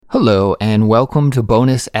Hello, and welcome to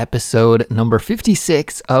bonus episode number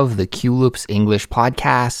 56 of the Culips English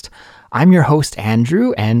podcast. I'm your host,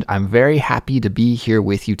 Andrew, and I'm very happy to be here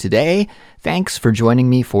with you today. Thanks for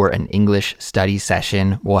joining me for an English study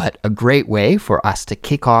session. What a great way for us to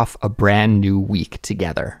kick off a brand new week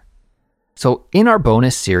together. So in our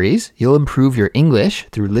bonus series, you'll improve your English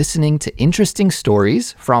through listening to interesting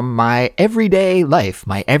stories from my everyday life,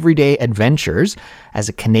 my everyday adventures as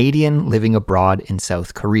a Canadian living abroad in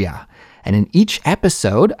South Korea. And in each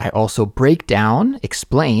episode, I also break down,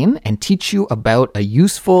 explain, and teach you about a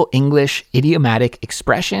useful English idiomatic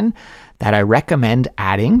expression that I recommend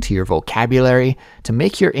adding to your vocabulary to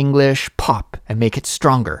make your English pop and make it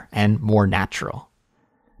stronger and more natural.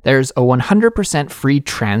 There's a 100% free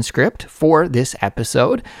transcript for this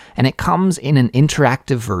episode, and it comes in an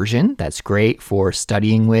interactive version that's great for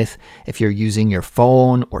studying with if you're using your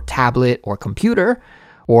phone or tablet or computer,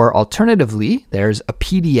 or alternatively, there's a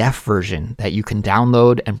PDF version that you can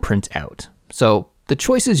download and print out. So the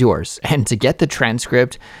choice is yours, and to get the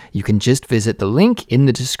transcript, you can just visit the link in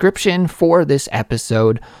the description for this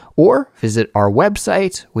episode, or visit our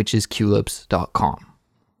website, which is culips.com.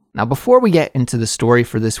 Now, before we get into the story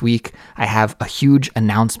for this week, I have a huge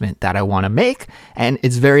announcement that I want to make, and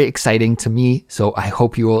it's very exciting to me, so I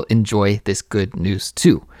hope you will enjoy this good news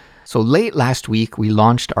too. So late last week, we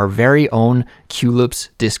launched our very own Culips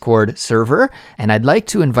Discord server, and I'd like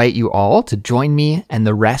to invite you all to join me and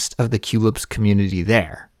the rest of the Culips community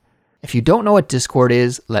there. If you don't know what Discord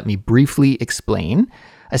is, let me briefly explain.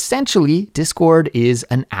 Essentially, Discord is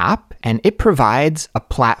an app, and it provides a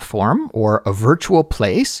platform or a virtual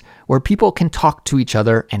place where people can talk to each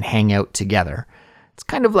other and hang out together. It's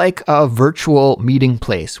kind of like a virtual meeting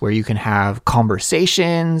place where you can have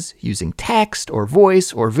conversations using text or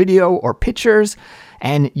voice or video or pictures,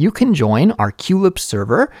 and you can join our Culips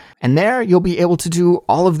server, and there you'll be able to do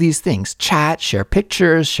all of these things: chat, share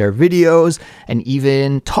pictures, share videos, and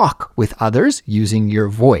even talk with others using your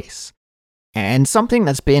voice. And something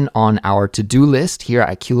that's been on our to-do list here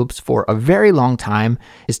at Culips for a very long time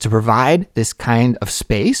is to provide this kind of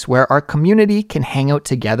space where our community can hang out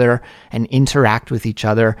together and interact with each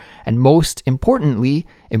other, and most importantly,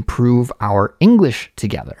 improve our English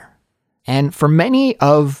together. And for many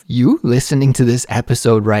of you listening to this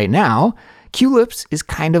episode right now, Culips is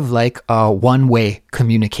kind of like a one-way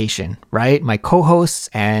communication, right? My co-hosts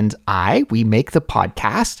and we make the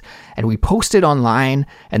podcast and we post it online,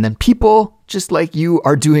 and then people just like you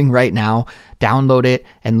are doing right now, download it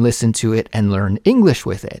and listen to it and learn English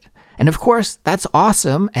with it. And of course, that's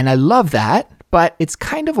awesome, and I love that, but it's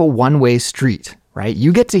kind of a one-way street, right?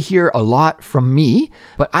 You get to hear a lot from me,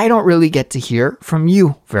 but I don't really get to hear from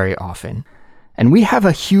you very often. And we have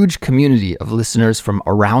a huge community of listeners from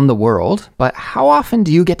around the world, but how often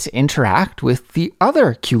do you get to interact with the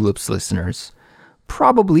other Culips listeners?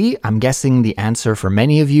 Probably, I'm guessing the answer for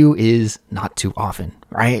many of you is not too often,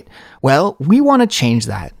 right? Well, we want to change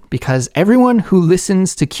that because everyone who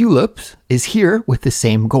listens to Culips is here with the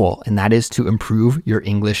same goal, and that is to improve your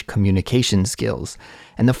English communication skills.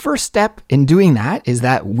 And the first step in doing that is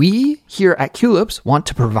that we here at Culips want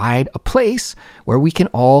to provide a place where we can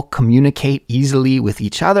all communicate easily with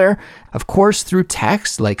each other, of course through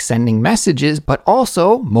text like sending messages, but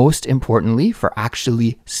also most importantly for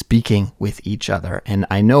actually speaking with each other. And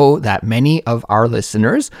I know that many of our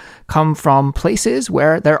listeners come from places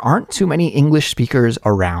where there aren't too many English speakers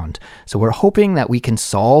around. So we're hoping that we can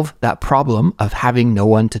solve that problem of having no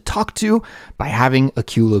one to talk to by having a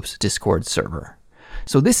Culips Discord server.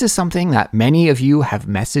 So this is something that many of you have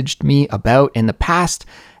messaged me about in the past,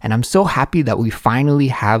 and I'm so happy that we finally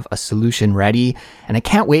have a solution ready, and I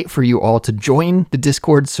can't wait for you all to join the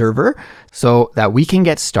Discord server so that we can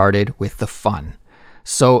get started with the fun.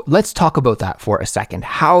 So let's talk about that for a second.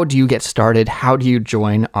 How do you get started? How do you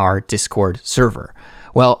join our Discord server?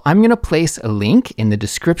 Well, I'm going to place a link in the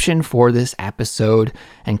description for this episode,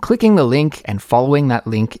 and clicking the link and following that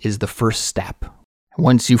link is the first step.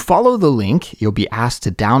 Once you follow the link, you'll be asked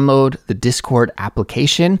to download the Discord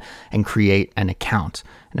application and create an account.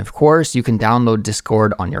 And of course, you can download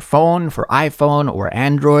Discord on your phone for iPhone or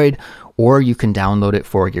Android, or you can download it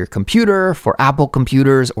for your computer, for Apple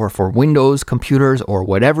computers, or for Windows computers, or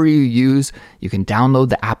whatever you use. You can download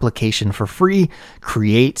the application for free,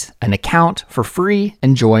 create an account for free,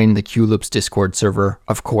 and join the Culips Discord server,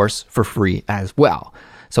 of course, for free as well.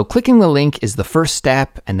 So clicking the link is the first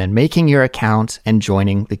step, and then making your account and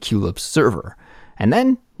joining the Culips server. And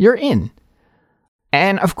then you're in.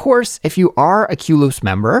 And of course, if you are a QLoops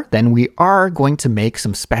member, then we are going to make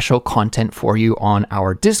some special content for you on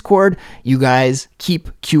our Discord. You guys keep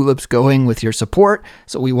QLoops going with your support,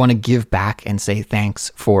 so we want to give back and say thanks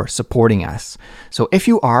for supporting us. So if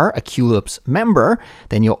you are a QLoops member,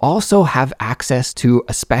 then you'll also have access to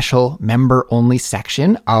a special member-only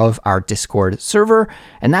section of our Discord server,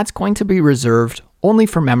 and that's going to be reserved only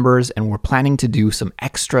for members, and we're planning to do some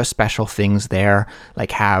extra special things there,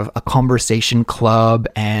 like have a conversation club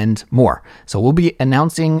and more. So we'll be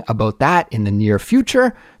announcing about that in the near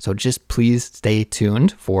future, so just please stay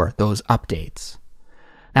tuned for those updates.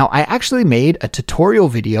 Now, I actually made a tutorial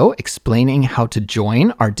video explaining how to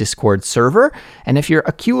join our Discord server, and if you're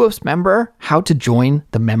a QLoops member, how to join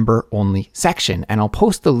the member-only section. And I'll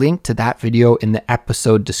post the link to that video in the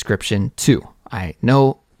episode description too. I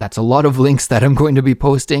know that's a lot of links that I'm going to be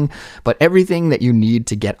posting, but everything that you need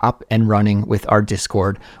to get up and running with our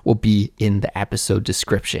Discord will be in the episode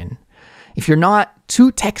description. If you're not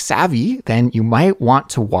too tech savvy, then you might want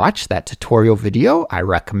to watch that tutorial video. I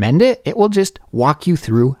recommend it. It will just walk you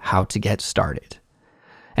through how to get started.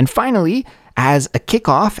 And finally, as a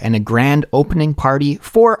kickoff and a grand opening party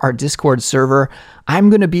for our Discord server, I'm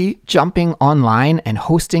going to be jumping online and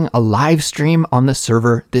hosting a live stream on the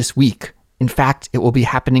server this week. In fact, it will be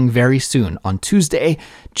happening very soon on Tuesday,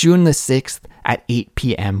 June the 6th at 8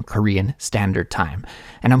 p.m. Korean Standard Time.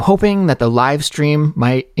 And I'm hoping that the live stream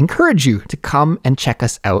might encourage you to come and check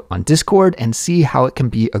us out on Discord and see how it can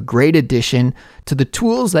be a great addition to the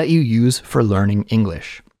tools that you use for learning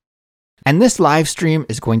English. And this live stream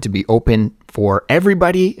is going to be open for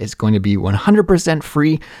everybody. It's going to be 100%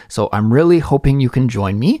 free. So I'm really hoping you can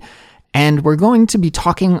join me. And we're going to be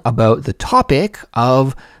talking about the topic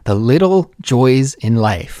of the little joys in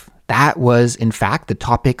life. That was, in fact, the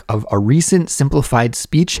topic of a recent Simplified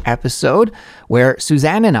Speech episode where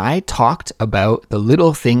Suzanne and I talked about the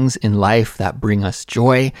little things in life that bring us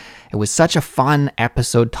joy. It was such a fun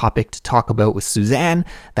episode topic to talk about with Suzanne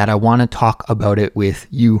that I want to talk about it with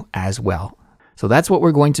you as well. So that's what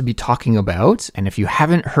we're going to be talking about. And if you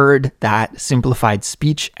haven't heard that Simplified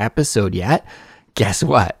Speech episode yet, guess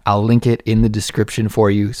what? I'll link it in the description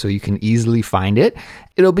for you so you can easily find it.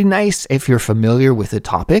 It'll be nice if you're familiar with the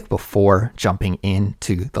topic before jumping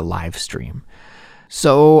into the live stream.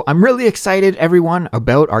 So I'm really excited, everyone,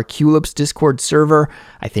 about our QLoops Discord server.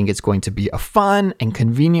 I think it's going to be a fun and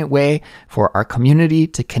convenient way for our community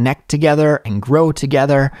to connect together and grow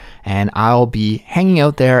together. And I'll be hanging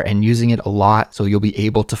out there and using it a lot, so you'll be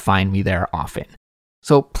able to find me there often.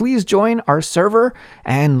 So please join our server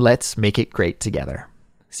and let's make it great together.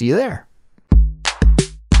 See you there.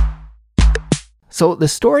 So the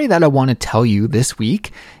story that I want to tell you this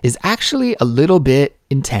week is actually a little bit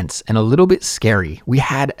intense and a little bit scary. We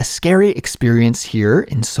had a scary experience here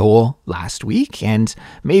in Seoul last week, and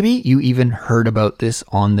maybe you even heard about this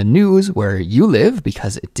on the news where you live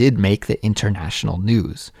because it did make the international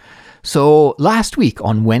news. So last week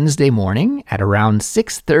on Wednesday morning at around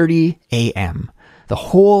 6:30 a.m., the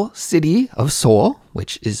whole city of Seoul,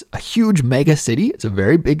 which is a huge mega city, it's a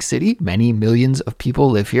very big city, many millions of people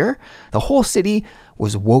live here, the whole city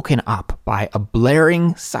was woken up by a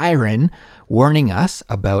blaring siren warning us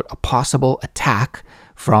about a possible attack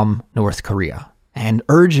from North Korea and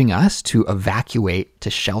urging us to evacuate to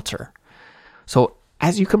shelter. So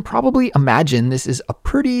as you can probably imagine, this is a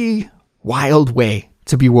pretty wild way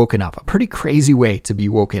to be woken up, a pretty crazy way to be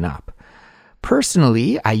woken up.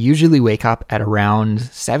 Personally, I usually wake up at around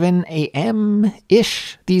 7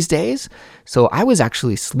 a.m.-ish these days. So I was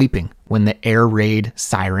actually sleeping when the air raid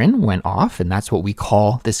siren went off. And that's what we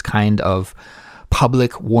call this kind of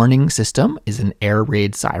public warning system, is an air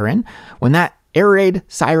raid siren. When that air raid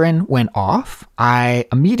siren went off, I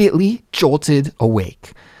immediately jolted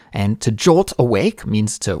awake. And to jolt awake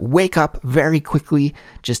means to wake up very quickly,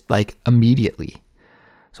 just like immediately.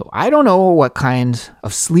 So I don't know what kind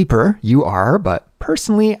of sleeper you are, but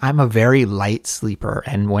personally, I'm a very light sleeper.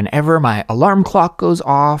 And whenever my alarm clock goes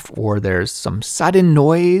off or there's some sudden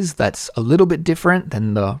noise that's a little bit different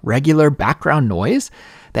than the regular background noise,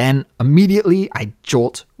 then immediately I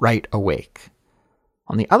jolt right awake.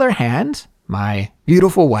 On the other hand, my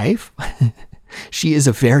beautiful wife, she is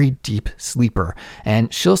a very deep sleeper,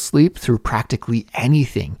 and she'll sleep through practically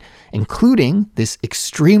anything, including this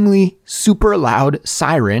extremely super loud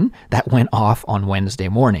siren that went off on Wednesday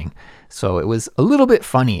morning. So it was a little bit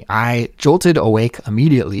funny. I jolted awake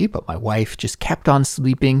immediately, but my wife just kept on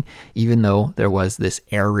sleeping even though there was this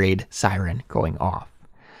air raid siren going off.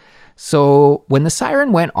 So when the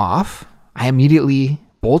siren went off, I immediately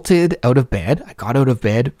bolted out of bed. I got out of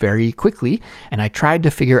bed very quickly and I tried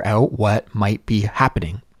to figure out what might be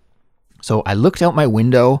happening. So I looked out my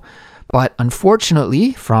window, but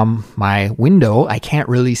unfortunately from my window, I can't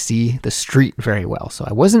really see the street very well. So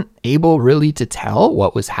I wasn't able really to tell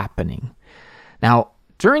what was happening. Now,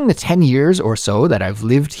 during the 10 years or so that I've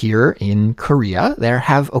lived here in Korea, there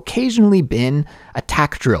have occasionally been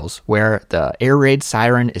attack drills where the air raid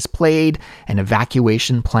siren is played and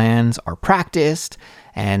evacuation plans are practiced.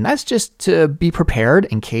 And that's just to be prepared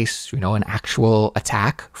in case, an actual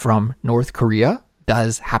attack from North Korea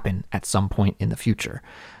does happen at some point in the future.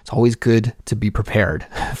 It's always good to be prepared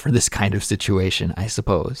for this kind of situation, I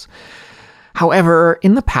suppose. However,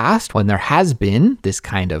 in the past, when there has been this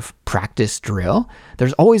kind of practice drill,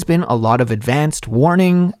 there's always been a lot of advanced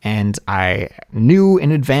warning, and I knew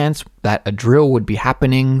in advance that a drill would be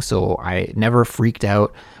happening, so I never freaked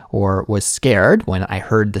out or was scared when I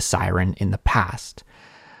heard the siren in the past.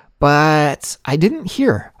 But I didn't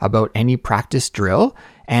hear about any practice drill,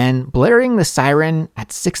 and blaring the siren at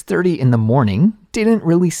 6:30 in the morning didn't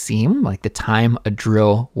really seem like the time a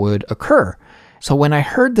drill would occur. So when I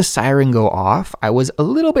heard the siren go off, I was a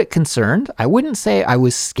little bit concerned. I wouldn't say I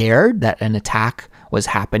was scared that an attack was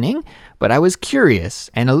happening, but I was curious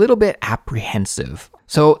and a little bit apprehensive.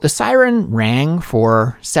 So the siren rang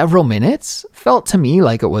for several minutes, felt to me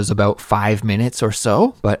like it was about 5 minutes or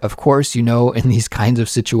so. But of course, in these kinds of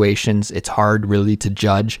situations, it's hard really to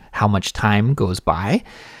judge how much time goes by.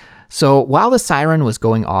 So while the siren was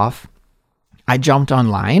going off, I jumped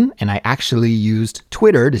online and I actually used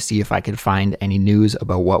Twitter to see if I could find any news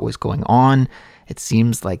about what was going on. It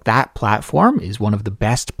seems like that platform is one of the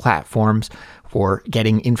best platforms for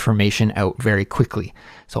getting information out very quickly.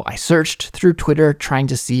 So I searched through Twitter trying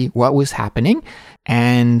to see what was happening.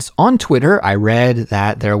 And on Twitter, I read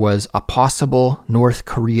that there was a possible North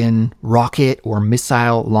Korean rocket or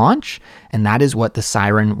missile launch. And that is what the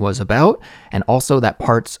siren was about. And also that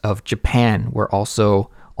parts of Japan were also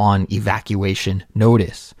on evacuation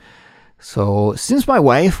notice. So since my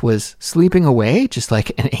wife was sleeping away just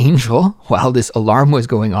like an angel while this alarm was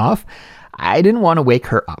going off, I didn't want to wake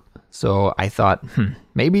her up. So I thought,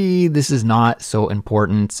 maybe this is not so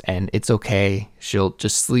important and it's okay. She'll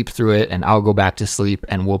just sleep through it and I'll go back to sleep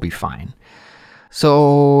and we'll be fine.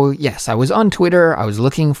 So yes, I was on Twitter. I was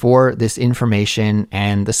looking for this information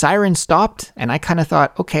and the siren stopped and I kind of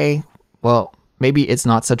thought, okay, well, maybe it's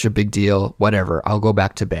not such a big deal. Whatever, I'll go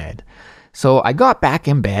back to bed. So I got back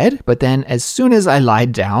in bed, but then as soon as I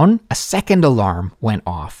lied down, a second alarm went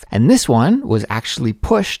off. And this one was actually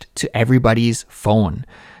pushed to everybody's phone.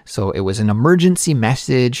 So it was an emergency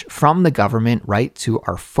message from the government right to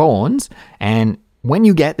our phones. And when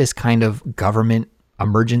you get this kind of government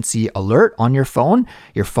emergency alert on your phone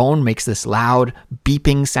makes this loud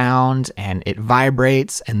beeping sound and it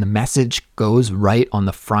vibrates and the message goes right on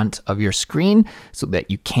the front of your screen so that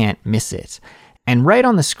you can't miss it. And right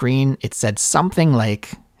on the screen, it said something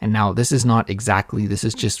like, and now this is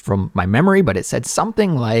just from my memory, but it said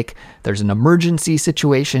something like, there's an emergency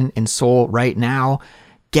situation in Seoul right now.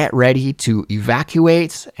 Get ready to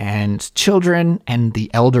evacuate, and children and the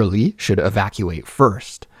elderly should evacuate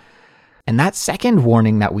first. And that second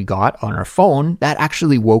warning that we got on our phone, that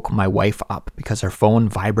actually woke my wife up because her phone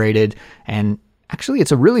vibrated. And actually,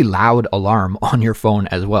 it's a really loud alarm on your phone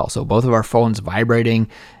as well. So both of our phones vibrating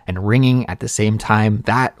and ringing at the same time,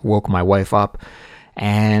 that woke my wife up.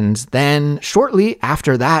 And then shortly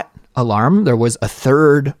after that alarm, there was a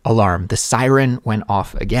third alarm. The siren went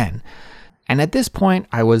off again. And at this point,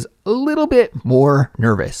 I was a little bit more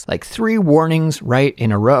nervous, like 3 warnings right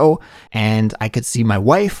in a row. And I could see my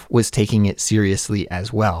wife was taking it seriously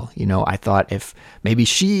as well. I thought if maybe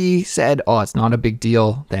she said, oh, it's not a big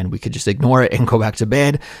deal, then we could just ignore it and go back to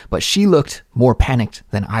bed. But she looked more panicked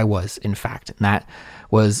than I was, in fact. And that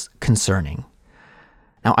was concerning.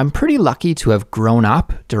 Now, I'm pretty lucky to have grown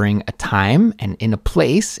up during a time and in a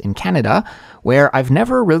place in Canada where I've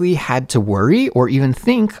never really had to worry or even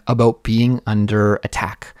think about being under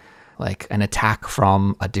attack, like an attack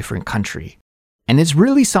from a different country. And it's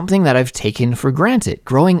really something that I've taken for granted.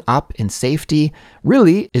 Growing up in safety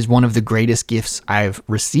really is one of the greatest gifts I've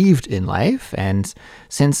received in life. And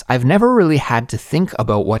since I've never really had to think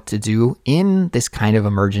about what to do in this kind of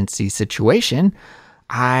emergency situation,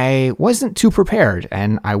 I wasn't too prepared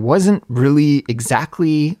and I wasn't really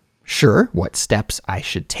exactly sure what steps I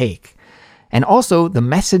should take. And also the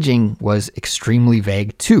messaging was extremely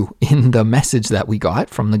vague too. In the message that we got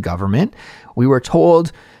from the government, we were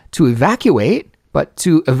told to evacuate, but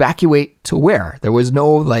to evacuate to where? There was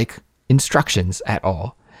no instructions at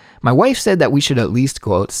all. My wife said that we should at least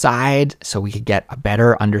go outside so we could get a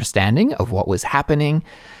better understanding of what was happening.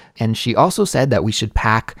 And she also said that we should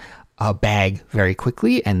pack a bag very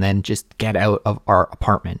quickly and then just get out of our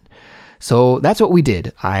apartment. So that's what we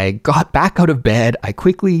did. I got back out of bed, I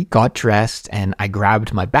quickly got dressed, and I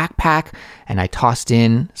grabbed my backpack and I tossed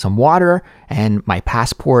in some water and my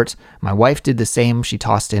passport. My wife did the same. She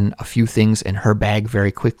tossed in a few things in her bag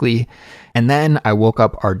very quickly. And then I woke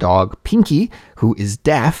up our dog, Pinky, who is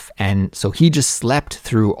deaf. And so he just slept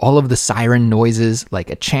through all of the siren noises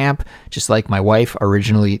like a champ, just like my wife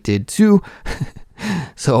originally did too.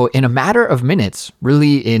 So in a matter of minutes,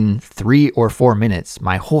 really in 3 or 4 minutes,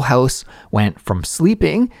 my whole house went from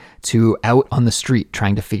sleeping to out on the street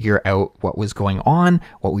trying to figure out what was going on,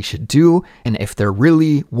 what we should do, and if there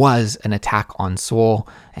really was an attack on Seoul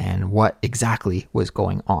and what exactly was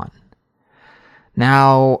going on.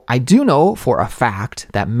 Now, I do know for a fact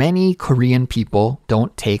that many Korean people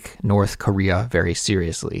don't take North Korea very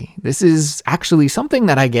seriously. This is actually something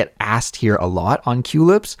that I get asked here a lot on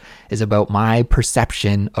Culips, is about my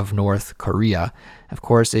perception of North Korea. Of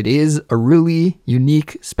course, it is a really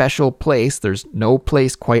unique, special place. There's no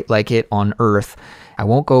place quite like it on Earth. I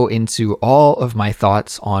won't go into all of my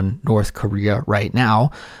thoughts on North Korea right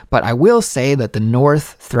now, but I will say that the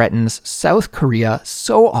North threatens South Korea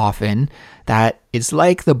so often that it's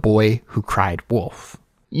like the boy who cried wolf.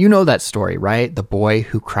 You know that story, right? The boy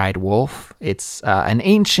who cried wolf. It's an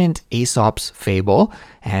ancient Aesop's fable,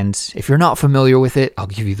 and if you're not familiar with it, I'll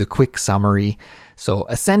give you the quick summary. So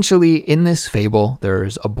essentially, in this fable,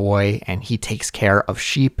 there's a boy and he takes care of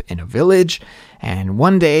sheep in a village. And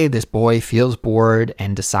one day, this boy feels bored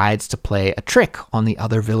and decides to play a trick on the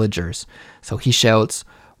other villagers. So he shouts,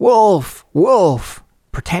 "Wolf, wolf,"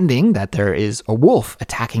 pretending that there is a wolf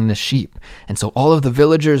attacking the sheep. And so all of the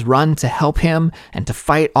villagers run to help him and to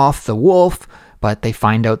fight off the wolf, but they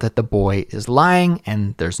find out that the boy is lying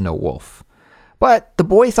and there's no wolf. But the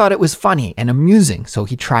boy thought it was funny and amusing, so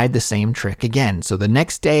he tried the same trick again. So the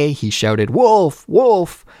next day he shouted, "Wolf,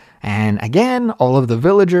 wolf," and again all of the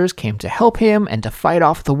villagers came to help him and to fight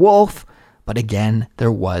off the wolf, but again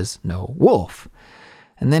there was no wolf.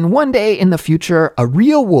 And then one day in the future, a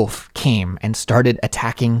real wolf came and started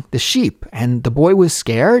attacking the sheep. And the boy was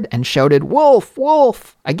scared and shouted, "Wolf,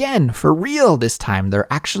 wolf!" Again, for real this time, there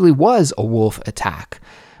actually was a wolf attack.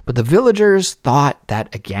 But the villagers thought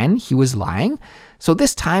that again, he was lying. So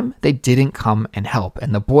this time they didn't come and help.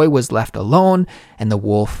 And the boy was left alone and the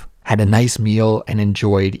wolf had a nice meal and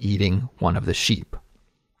enjoyed eating one of the sheep.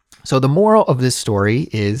 So the moral of this story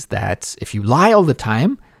is that if you lie all the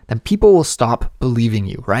time, then people will stop believing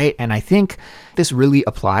you, right? And I think this really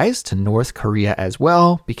applies to North Korea as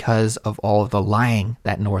well because of all of the lying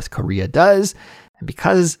that North Korea does. And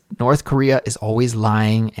because North Korea is always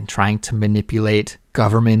lying and trying to manipulate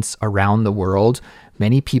governments around the world,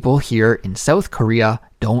 many people here in South Korea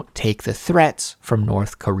don't take the threats from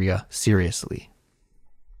North Korea seriously.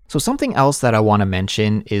 So something else that I want to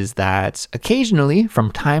mention is that occasionally,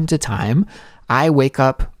 from time to time, I wake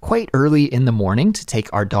up quite early in the morning to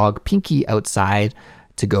take our dog Pinky outside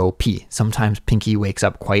to go pee. Sometimes Pinky wakes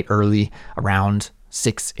up quite early, around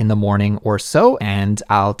 6 in the morning or so, and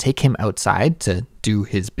I'll take him outside to do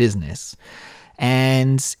his business.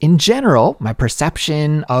 And in general, my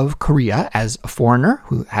perception of Korea as a foreigner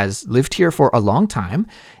who has lived here for a long time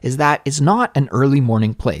is that it's not an early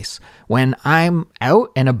morning place. When I'm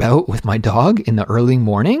out and about with my dog in the early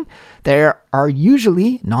morning, there are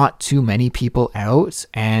usually not too many people out,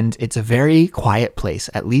 and it's a very quiet place.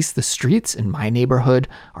 At least the streets in my neighborhood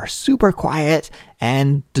are super quiet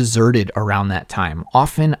and deserted around that time.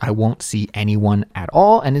 Often I won't see anyone at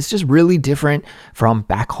all, and it's just really different from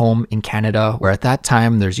back home in Canada, where at that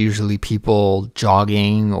time there's usually people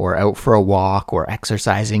jogging or out for a walk or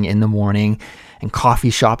exercising in the morning, and coffee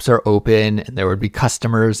shops are open, and there would be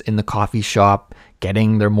customers in the coffee shop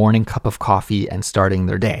getting their morning cup of coffee and starting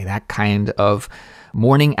their day. That kind of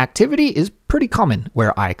morning activity is pretty common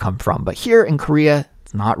where I come from. But here in Korea,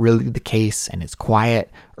 it's not really the case, and it's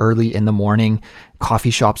quiet early in the morning.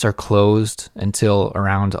 Coffee shops are closed until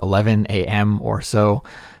around 11 a.m. or so.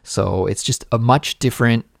 So it's just a much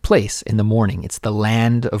different place in the morning. It's the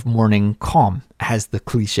land of morning calm, as the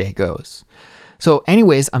cliche goes. So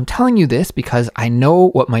anyways, I'm telling you this because I know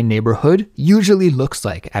what my neighborhood usually looks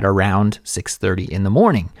like at around 6:30 in the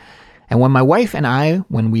morning. And when my wife and I,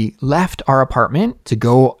 when we left our apartment to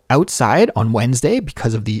go outside on Wednesday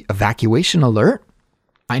because of the evacuation alert,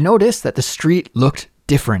 I noticed that the street looked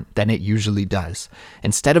different than it usually does.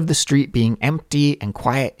 Instead of the street being empty and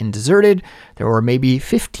quiet and deserted, there were maybe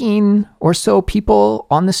 15 or so people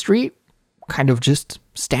on the street, kind of just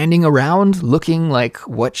standing around looking like,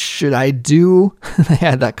 what should I do? They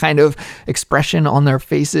had that kind of expression on their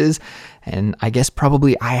faces. And I guess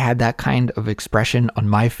probably I had that kind of expression on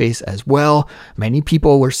my face as well. Many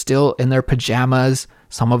people were still in their pajamas,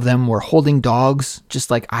 Some of them were holding dogs,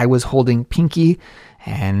 just like I was holding Pinky.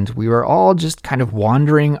 And we were all just kind of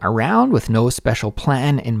wandering around with no special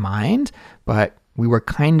plan in mind, but we were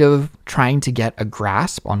kind of trying to get a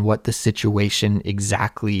grasp on what the situation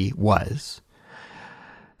exactly was.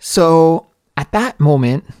 So at that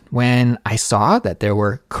moment, when I saw that there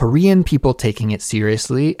were Korean people taking it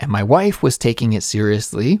seriously and my wife was taking it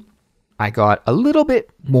seriously, I got a little bit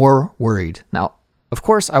more worried. Now, of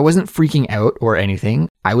course, I wasn't freaking out or anything.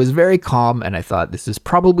 I was very calm and I thought this is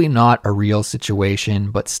probably not a real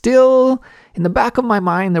situation, but still in the back of my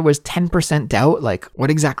mind, there was 10% doubt, like what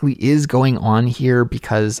exactly is going on here?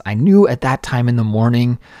 Because I knew at that time in the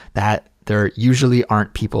morning that there usually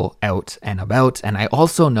aren't people out and about. And I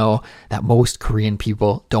also know that most Korean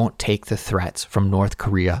people don't take the threats from North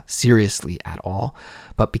Korea seriously at all.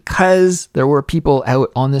 But because there were people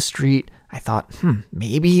out on the street, I thought,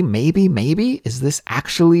 maybe, is this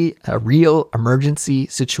actually a real emergency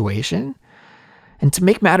situation? And to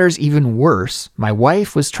make matters even worse, my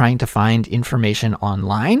wife was trying to find information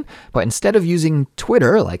online, but instead of using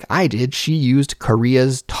Twitter like I did, she used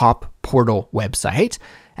Korea's top portal website,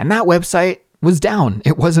 and that website was down.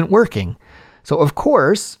 It wasn't working. So of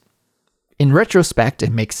course, in retrospect,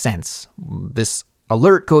 it makes sense. This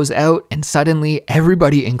alert goes out and suddenly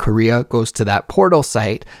everybody in Korea goes to that portal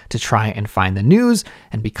site to try and find the news.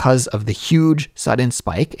 And because of the huge sudden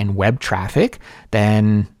spike in web traffic,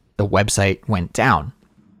 then the website went down.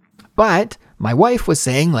 But my wife was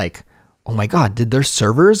saying like, oh my God, did their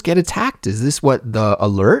servers get attacked? Is this what the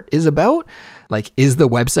alert is about? Like, is the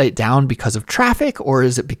website down because of traffic or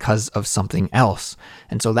is it because of something else?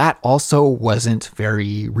 And so that also wasn't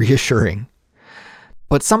very reassuring.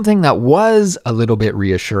 But something that was a little bit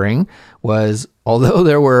reassuring was, although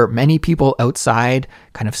there were many people outside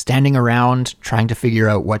kind of standing around trying to figure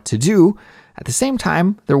out what to do, at the same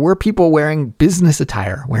time, there were people wearing business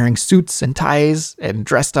attire, wearing suits and ties and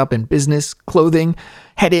dressed up in business clothing,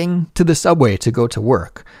 heading to the subway to go to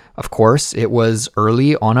work. Of course, it was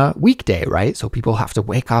early on a weekday, right? So people have to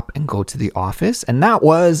wake up and go to the office. And that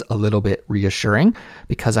was a little bit reassuring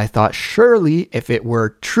because I thought surely if it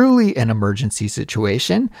were truly an emergency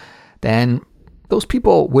situation, then those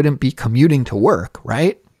people wouldn't be commuting to work,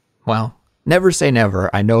 right? Well, never say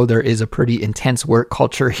never. I know there is a pretty intense work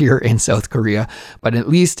culture here in South Korea, but at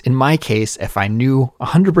least in my case, if I knew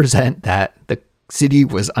 100% that the city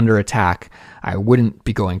was under attack, I wouldn't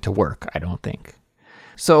be going to work, I don't think.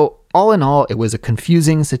 So all in all, it was a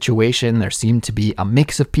confusing situation. There seemed to be a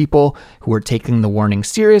mix of people who were taking the warning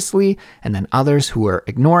seriously and then others who were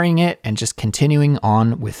ignoring it and just continuing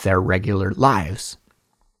on with their regular lives.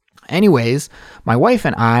 Anyways, my wife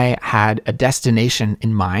and I had a destination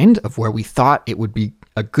in mind of where we thought it would be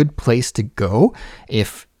a good place to go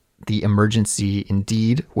if the emergency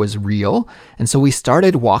indeed was real. And so we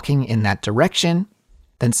started walking in that direction.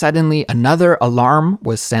 Then suddenly another alarm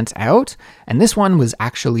was sent out, and this one was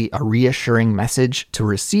actually a reassuring message to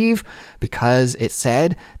receive because it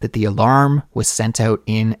said that the alarm was sent out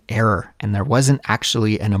in error and there wasn't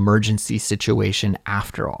actually an emergency situation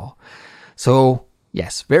after all. So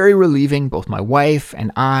yes, very relieving. Both my wife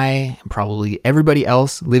and I, and probably everybody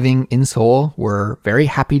else living in Seoul, were very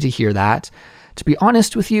happy to hear that. To be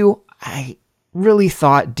honest with you, I really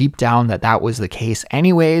thought deep down that that was the case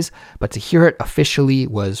anyways, but to hear it officially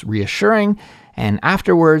was reassuring. And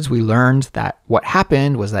afterwards, we learned that what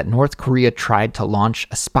happened was that North Korea tried to launch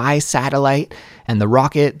a spy satellite, and the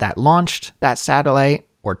rocket that launched that satellite,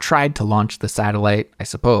 or tried to launch the satellite, I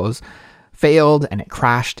suppose, failed and it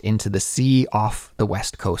crashed into the sea off the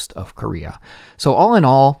west coast of Korea. So all in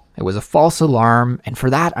all, it was a false alarm, and for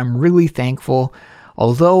that, I'm really thankful.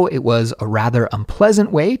 Although it was a rather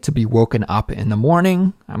unpleasant way to be woken up in the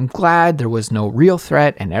morning, I'm glad there was no real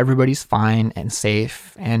threat and everybody's fine and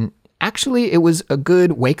safe. And actually, it was a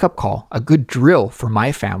good wake-up call, a good drill for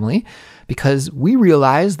my family, because we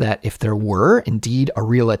realized that if there were indeed a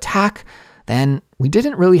real attack, then we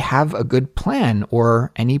didn't really have a good plan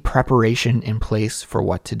or any preparation in place for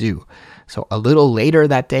what to do. So a little later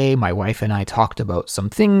that day, my wife and I talked about some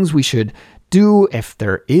things we should do if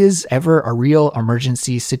there is ever a real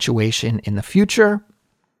emergency situation in the future.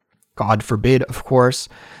 God forbid, of course.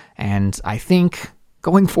 And I think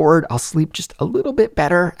going forward, I'll sleep just a little bit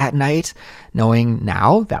better at night, knowing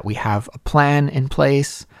now that we have a plan in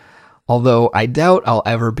place. Although I doubt I'll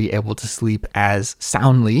ever be able to sleep as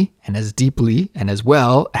soundly and as deeply and as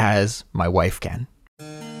well as my wife can.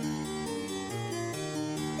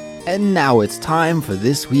 And now it's time for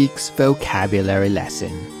this week's vocabulary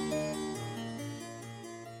lesson.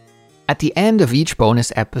 At the end of each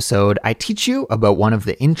bonus episode, I teach you about one of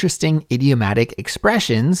the interesting idiomatic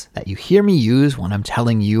expressions that you hear me use when I'm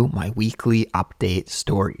telling you my weekly update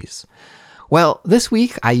stories. Well, this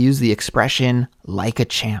week I use the expression like a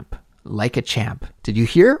champ. Like a champ. Did you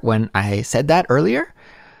hear when I said that earlier?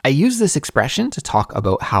 I use this expression to talk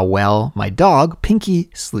about how well my dog, Pinky,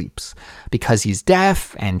 sleeps. Because he's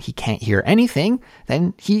deaf and he can't hear anything,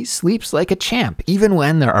 then he sleeps like a champ, even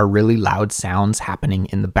when there are really loud sounds happening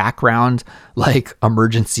in the background, like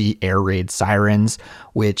emergency air raid sirens,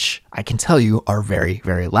 which I can tell you are very,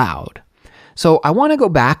 very loud. So I want to go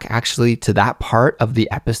back actually to that part of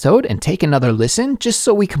the episode and take another listen just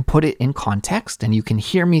so we can put it in context and you can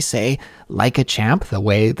hear me say like a champ the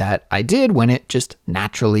way that I did when it just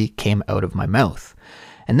naturally came out of my mouth.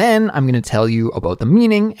 And then I'm going to tell you about the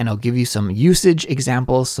meaning and I'll give you some usage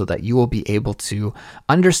examples so that you will be able to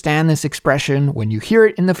understand this expression when you hear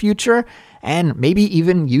it in the future and maybe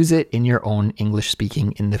even use it in your own English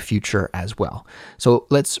speaking in the future as well. So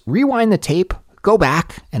let's rewind the tape. Go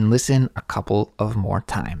back and listen a couple of more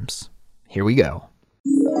times. Here we go.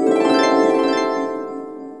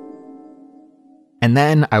 And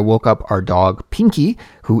then I woke up our dog, Pinky,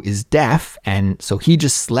 who is deaf, and so he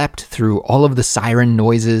just slept through all of the siren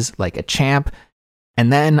noises like a champ.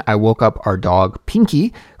 And then I woke up our dog,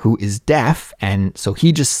 Pinky, who is deaf, and so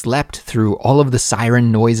he just slept through all of the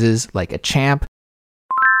siren noises like a champ.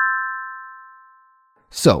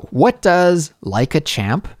 So, what does like a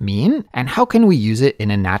champ mean, and how can we use it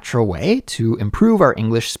in a natural way to improve our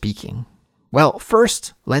English speaking? Well,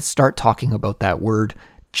 first, let's start talking about that word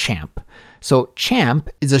champ. So, champ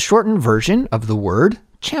is a shortened version of the word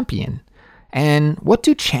champion. And what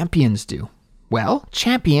do champions do? Well,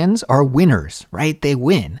 champions are winners, right? They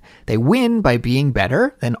win. They win by being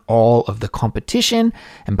better than all of the competition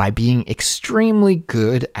and by being extremely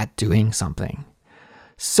good at doing something.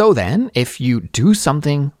 So then, if you do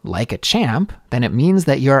something like a champ, then it means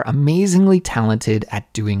that you're amazingly talented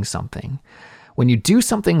at doing something. When you do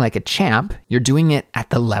something like a champ, you're doing it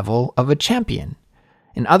at the level of a champion.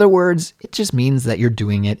 In other words, it just means that you're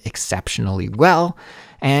doing it exceptionally well,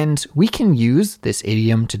 and we can use this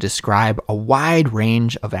idiom to describe a wide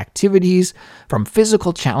range of activities, from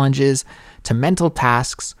physical challenges to mental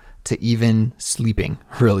tasks to even sleeping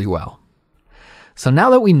really well. So now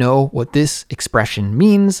that we know what this expression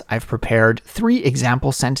means, I've prepared 3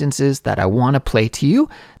 example sentences that I want to play to you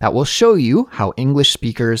that will show you how English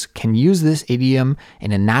speakers can use this idiom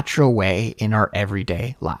in a natural way in our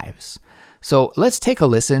everyday lives. So let's take a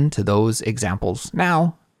listen to those examples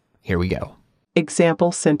now. Here we go.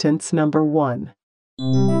 Example sentence number 1.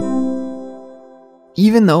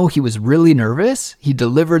 Even though he was really nervous, he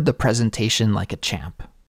delivered the presentation like a champ.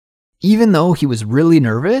 Even though he was really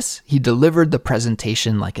nervous, he delivered the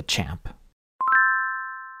presentation like a champ.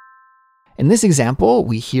 In this example,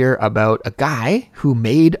 we hear about a guy who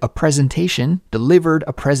made a presentation, delivered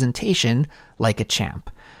a presentation like a champ.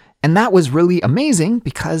 And that was really amazing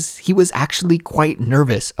because he was actually quite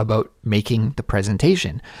nervous about making the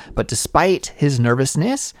presentation. But despite his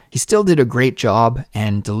nervousness, he still did a great job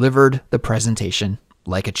and delivered the presentation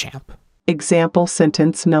like a champ. Example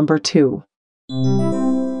sentence number 2.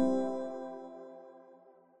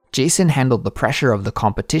 Jason handled the pressure of the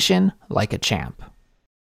competition like a champ.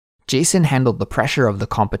 Jason handled the pressure of the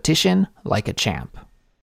competition like a champ.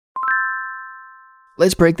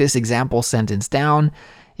 Let's break this example sentence down.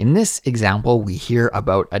 In this example, we hear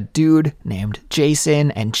about a dude named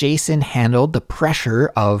Jason, and Jason handled the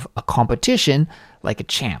pressure of a competition like a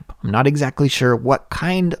champ. I'm not exactly sure what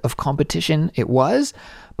kind of competition it was,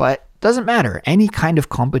 but doesn't matter. Any kind of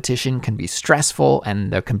competition can be stressful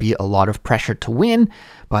and there can be a lot of pressure to win,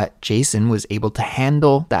 but Jason was able to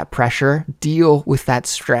handle that pressure, deal with that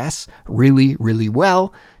stress really, really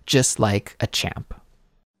well, just like a champ.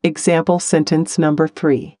 Example sentence number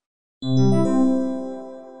 3.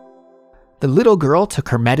 The little girl took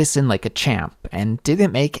her medicine like a champ and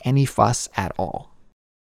didn't make any fuss at all.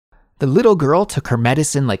 The little girl took her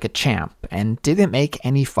medicine like a champ and didn't make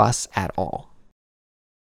any fuss at all.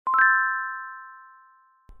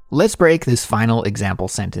 Let's break this final example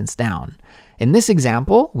sentence down. In this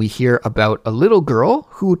example, we hear about a little girl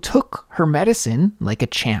who took her medicine like a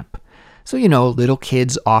champ. So, little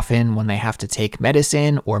kids often, when they have to take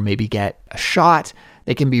medicine or maybe get a shot,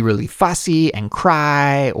 they can be really fussy and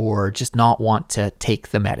cry or just not want to take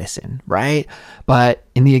the medicine, right? But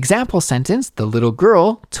in the example sentence, the little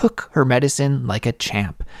girl took her medicine like a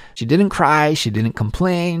champ. She didn't cry, she didn't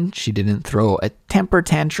complain, she didn't throw a temper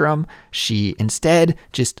tantrum. She instead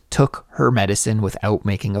just took her medicine without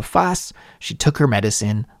making a fuss. She took her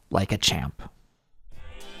medicine like a champ.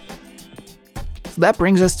 So that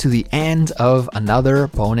brings us to the end of another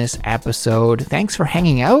bonus episode. Thanks for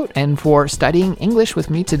hanging out and for studying English with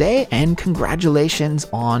me today, and congratulations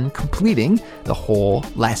on completing the whole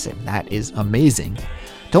lesson. That is amazing.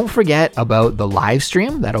 Don't forget about the live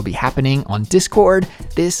stream that'll be happening on Discord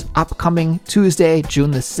this upcoming Tuesday,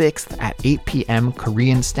 June the 6th at 8 p.m.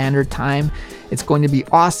 Korean Standard Time. It's going to be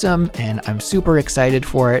awesome, and I'm super excited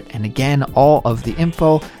for it. And again, all of the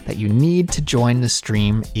info that you need to join the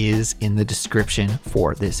stream is in the description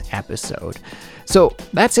for this episode. So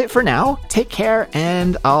that's it for now. Take care,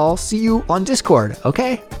 and I'll see you on Discord,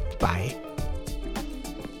 okay? Bye.